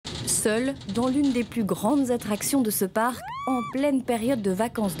seul dans l'une des plus grandes attractions de ce parc en pleine période de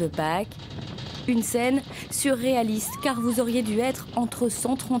vacances de Pâques. Une scène surréaliste car vous auriez dû être entre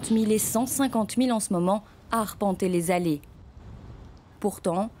 130 000 et 150 000 en ce moment à arpenter les allées.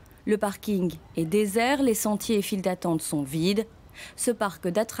 Pourtant, le parking est désert, les sentiers et files d'attente sont vides. Ce parc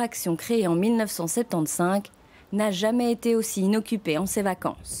d'attractions créé en 1975 n'a jamais été aussi inoccupé en ses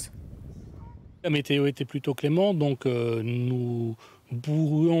vacances. La météo était plutôt clémente, donc nous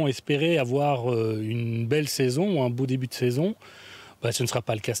pourrions espérer avoir une belle saison ou un beau début de saison. Ce ne sera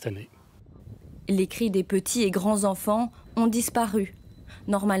pas le cas cette année. Les cris des petits et grands enfants ont disparu.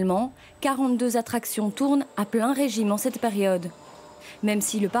 Normalement, 42 attractions tournent à plein régime en cette période. Même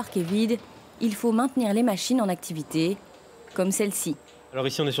si le parc est vide, il faut maintenir les machines en activité, comme celle-ci. Alors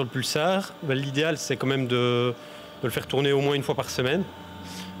ici on est sur le pulsar. L'idéal c'est quand même de le faire tourner au moins une fois par semaine.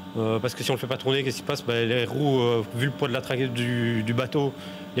 Parce que si on ne le fait pas tourner, qu'est-ce qui se passe? Les roues, vu le poids de du bateau,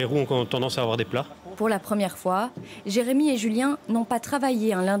 les roues ont tendance à avoir des plats. Pour la première fois, Jérémy et Julien n'ont pas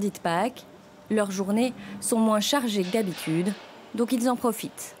travaillé un lundi de Pâques. Leurs journées sont moins chargées que d'habitude, donc ils en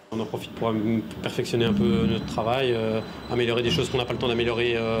profitent. On en profite pour perfectionner un peu notre travail, améliorer des choses qu'on n'a pas le temps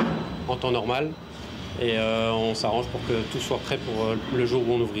d'améliorer en temps normal. Et on s'arrange pour que tout soit prêt pour le jour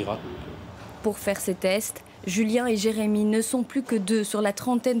où on ouvrira. Pour faire ces tests, Julien et Jérémy ne sont plus que 2 sur la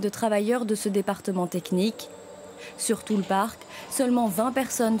trentaine de travailleurs de ce département technique. Sur tout le parc, seulement 20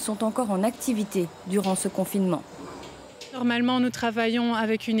 personnes sont encore en activité durant ce confinement. Normalement, nous travaillons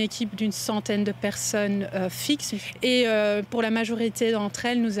avec une équipe d'une centaine de personnes fixes. Et pour la majorité d'entre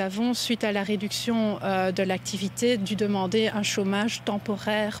elles, nous avons, suite à la réduction de l'activité, dû demander un chômage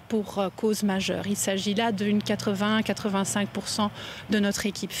temporaire pour cause majeure. Il s'agit là d'une 80-85% de notre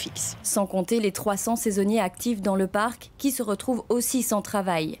équipe fixe. Sans compter les 300 saisonniers actifs dans le parc qui se retrouvent aussi sans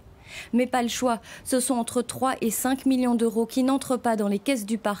travail. Mais pas le choix, ce sont entre 3 et 5 millions d'euros qui n'entrent pas dans les caisses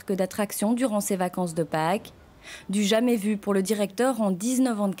du parc d'attractions durant ces vacances de Pâques. Du jamais vu pour le directeur en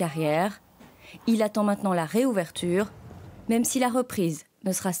 19 ans de carrière. Il attend maintenant la réouverture, même si la reprise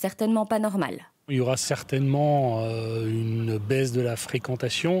ne sera certainement pas normale. Il y aura certainement une baisse de la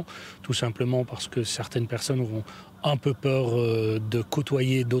fréquentation, tout simplement parce que certaines personnes auront un peu peur de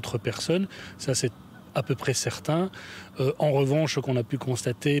côtoyer d'autres personnes. Ça, c'est à peu près certain. En revanche, ce qu'on a pu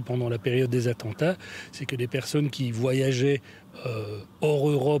constater pendant la période des attentats, c'est que des personnes qui voyageaient hors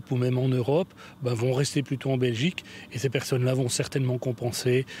Europe ou même en Europe vont rester plutôt en Belgique et ces personnes-là vont certainement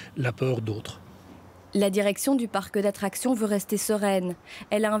compenser la peur d'autres. La direction du parc d'attractions veut rester sereine.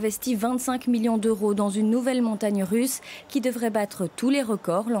 Elle a investi 25 millions d'euros dans une nouvelle montagne russe qui devrait battre tous les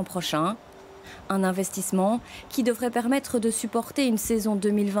records l'an prochain. Un investissement qui devrait permettre de supporter une saison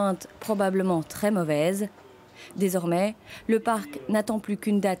 2020 probablement très mauvaise. Désormais, le parc n'attend plus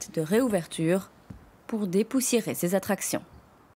qu'une date de réouverture pour dépoussiérer ses attractions.